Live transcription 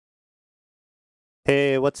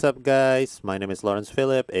Hey, what's up, guys? My name is Lawrence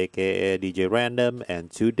Phillip, aka DJ Random, and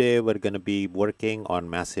today we're gonna be working on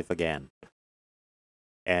Massive again.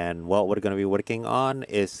 And what we're gonna be working on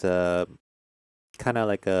is kind of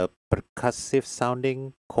like a percussive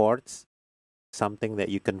sounding chords, something that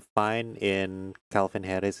you can find in Calvin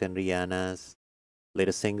Harris and Rihanna's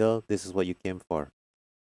latest single. This is what you came for.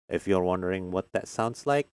 If you're wondering what that sounds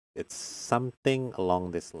like, it's something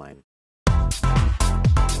along this line.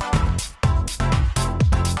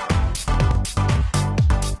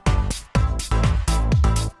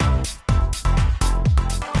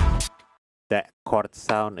 That chord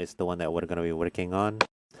sound is the one that we're gonna be working on,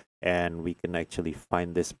 and we can actually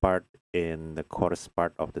find this part in the chorus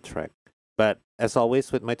part of the track. But as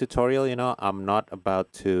always with my tutorial, I'm not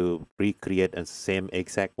about to recreate a same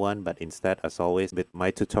exact one, but instead, as always, with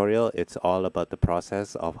my tutorial, it's all about the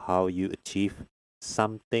process of how you achieve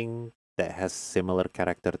something that has similar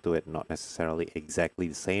character to it, not necessarily exactly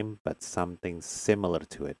the same, but something similar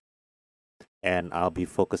to it. And I'll be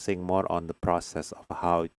focusing more on the process of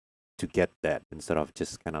how to get that instead of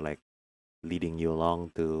just kind of like leading you along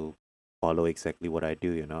to follow exactly what I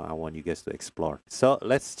do. I want you guys to explore. So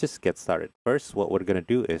let's just get started. First, what we're gonna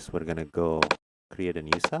do is we're gonna go create a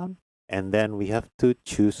new sound, and then we have to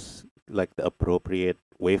choose like the appropriate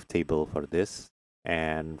wavetable for this.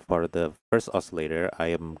 And for the first oscillator, I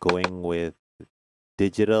am going with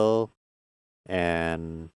digital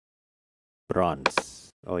and bronze.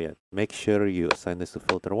 Oh yeah, make sure you assign this to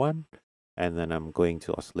filter 1. And then I'm going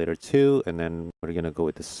to oscillator 2, and then we're gonna go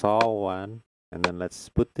with the saw 1. And then let's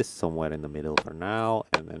put this somewhere in the middle for now,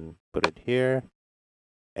 and then put it here.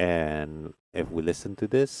 And if we listen to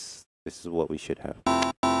this, this is what we should have.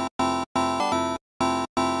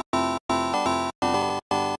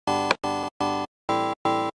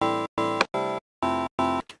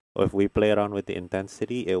 Or if we play around with the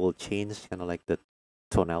intensity, it will change kind of like the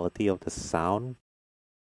tonality of the sound.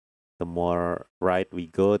 The more right we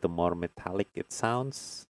go, the more metallic it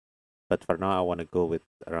sounds. But for now, I want to go with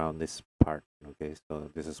around this part. Okay, so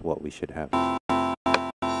this is what we should have.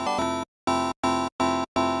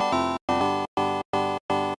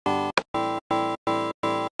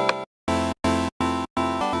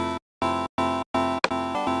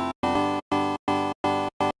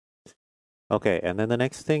 Okay, and then the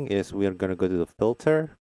next thing is we're gonna go to the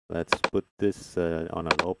filter. Let's put this on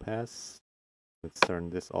a low pass. Let's turn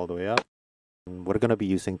this all the way up. And we're gonna be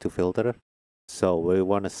using two filter. So we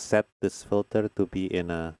want to set this filter to be in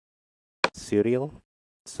a serial.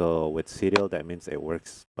 So with serial, that means it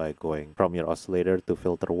works by going from your oscillator to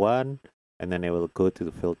filter 1, and then it will go to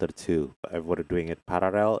the filter 2. If we're doing it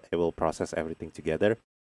parallel, it will process everything together.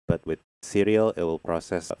 But with serial, it will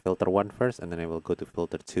process filter 1 first, and then it will go to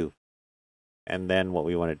filter 2. And then what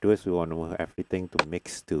we want to do is we want to move everything to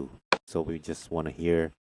mix 2. So we just want to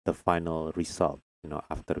hear the final result,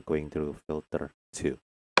 after going through filter 2.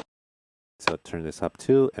 So turn this up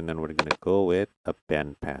 2, and then we're going to go with a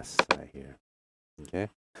band pass right here. Okay.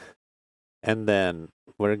 And then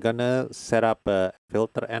we're going to set up a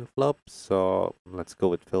filter envelope. So let's go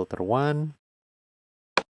with filter 1.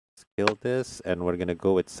 Let's kill this, and we're going to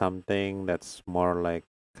go with something that's more like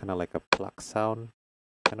kind of like a pluck sound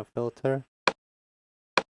kind of filter.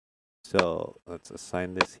 So let's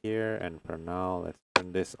assign this here, and for now, let's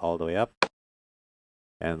turn this all the way up.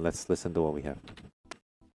 And let's listen to what we have.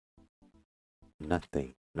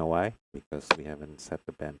 Nothing. You know why? Because we haven't set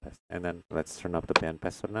the bandpass. And then let's turn up the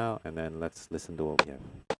bandpass for now, and then let's listen to what we have.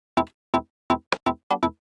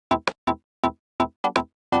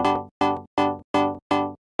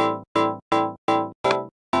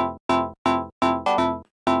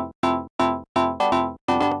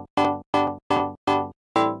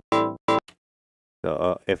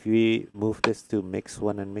 So if we move this to mix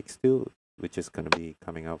 1 and mix 2, which is going to be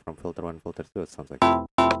coming out from filter 1, filter 2, it sounds like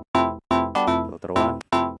filter 1,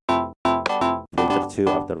 filter 2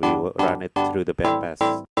 after we run it through the bandpass.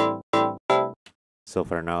 So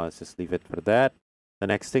for now, let's just leave it for that. The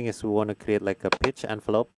next thing is we want to create like a pitch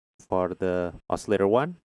envelope for the oscillator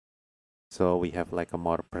 1. So we have like a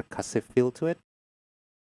more percussive feel to it.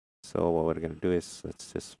 So what we're going to do is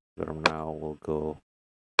let's just, from now, we'll go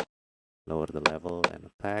lower the level and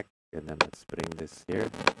attack, and then let's bring this here,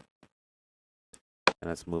 and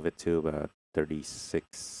let's move it to about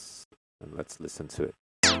 36, and let's listen to it.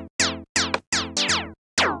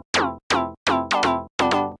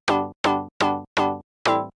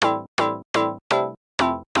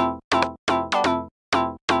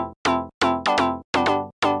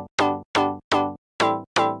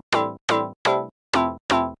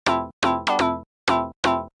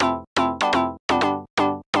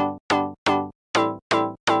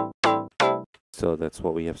 So that's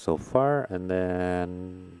what we have so far. And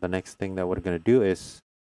then the next thing that we're going to do is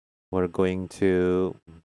we're going to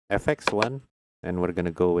FX1 and we're going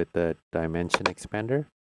to go with the dimension expander.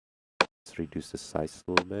 Let's reduce the size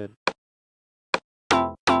a little bit.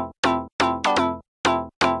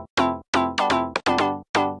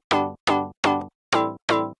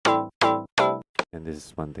 And this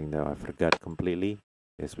is one thing that I forgot completely,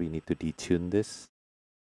 is we need to detune this.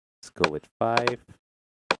 Let's go with 5.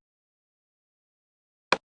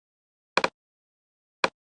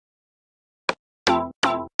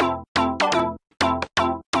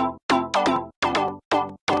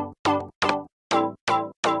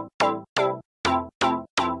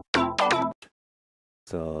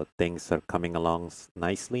 So things are coming along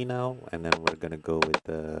nicely now, and then we're gonna go with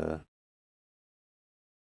the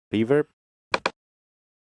reverb.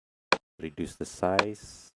 Reduce the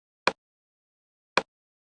size.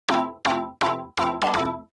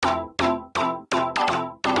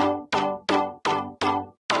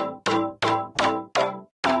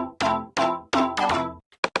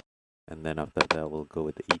 And then after that, we'll go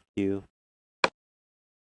with the EQ.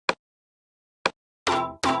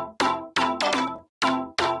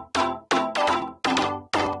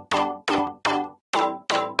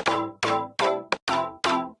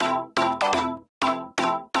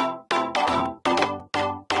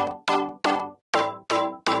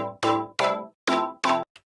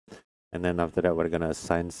 And then after that, we're gonna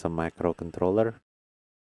assign some microcontroller.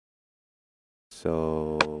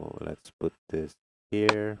 So let's put this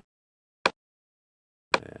here.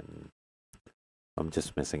 And I'm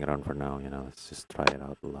just messing around for now, let's just try it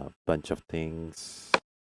out. A bunch of things.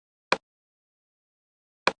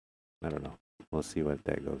 I don't know. We'll see where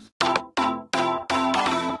that goes.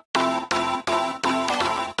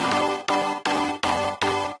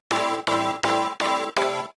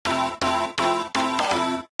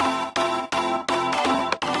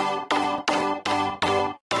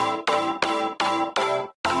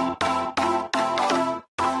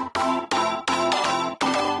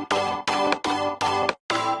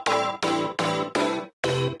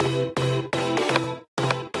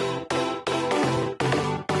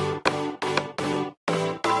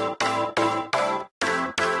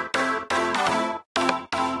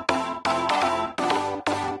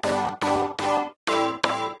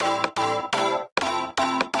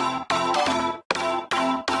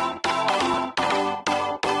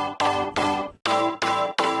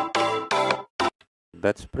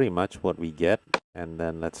 That's pretty much what we get. And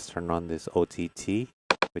then let's turn on this OTT,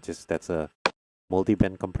 that's a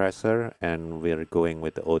multi-band compressor, and we're going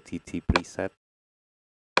with the OTT preset.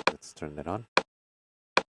 Let's turn that on.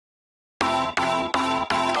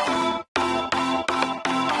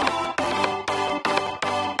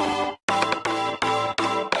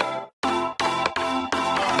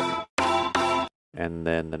 And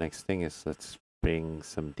then the next thing is let's bring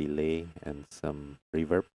some delay and some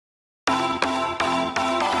reverb.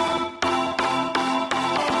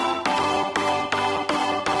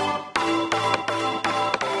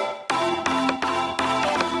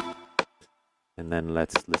 And then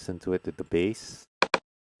let's listen to it with the bass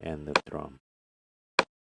and the drum.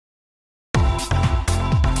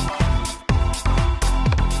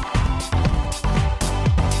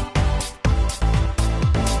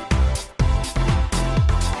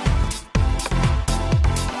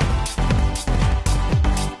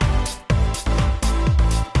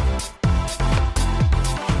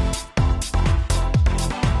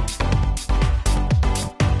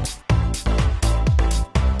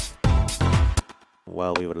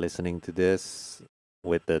 While we were listening to this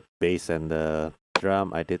with the bass and the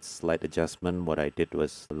drum, I did slight adjustment. What I did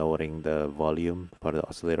was lowering the volume for the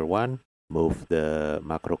oscillator 1, move the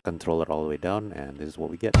macro controller all the way down, and this is what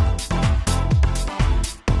we get.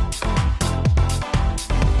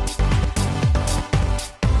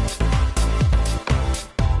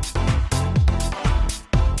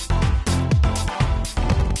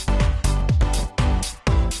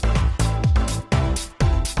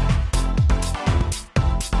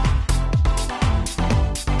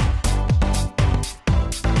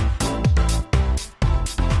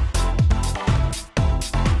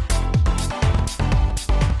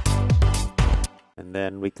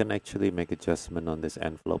 Then we can actually make adjustment on this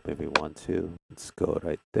envelope if we want to. Let's go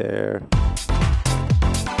right there.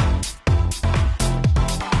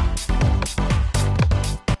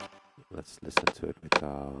 Let's listen to it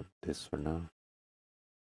without this for now.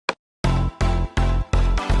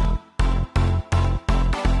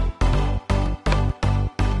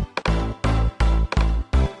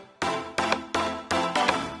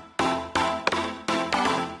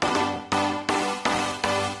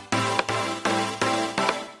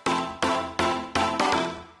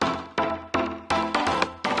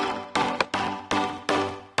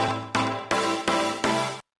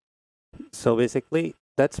 So basically,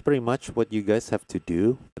 that's pretty much what you guys have to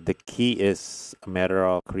do. The key is a matter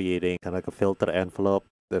of creating kind of like a filter envelope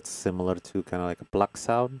that's similar to kind of like a pluck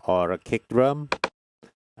sound or a kick drum,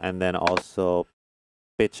 and then also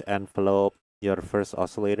pitch envelope your first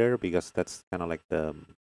oscillator, because that's kind of like the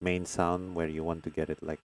main sound where you want to get it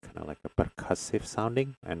like kind of like a percussive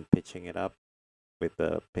sounding, and pitching it up with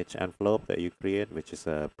the pitch envelope that you create, which is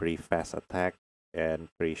a pretty fast attack and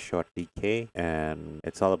pretty short decay. And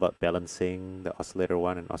it's all about balancing the oscillator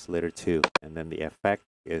 1 and oscillator 2. And then the effect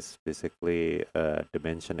is basically a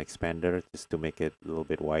dimension expander just to make it a little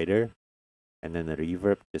bit wider. And then the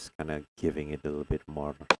reverb just kind of giving it a little bit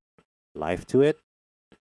more life to it.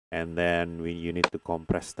 And then you need to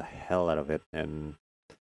compress the hell out of it. And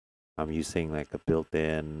I'm using like a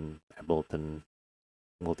built-in Ableton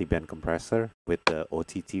multi-band compressor with the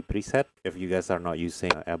OTT preset. If you guys are not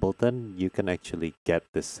using Ableton, you can actually get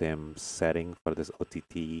the same setting for this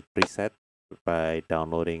OTT preset by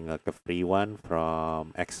downloading like a free one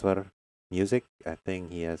from Xver Music. I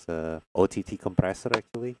think he has a OTT compressor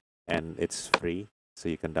actually, and it's free, so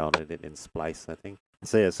you can download it in Splice, I think.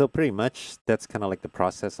 So yeah, so pretty much that's kind of like the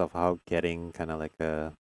process of how getting kind of like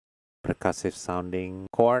a percussive sounding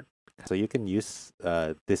chord. So you can use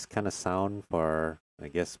this kind of sound for, I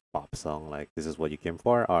guess, pop song, like This Is What You Came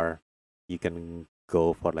For, or you can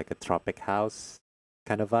go for like a tropic house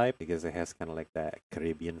kind of vibe, because it has kind of like that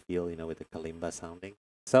Caribbean feel, with the kalimba sounding.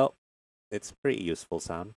 So it's pretty useful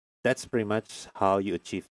sound. That's pretty much how you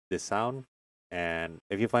achieve this sound. And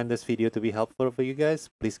if you find this video to be helpful for you guys,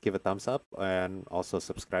 please give a thumbs up and also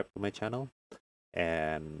subscribe to my channel.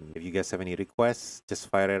 And if you guys have any requests, just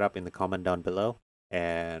fire it up in the comment down below.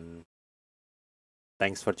 And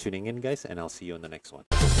thanks for tuning in, guys, and I'll see you in the next one.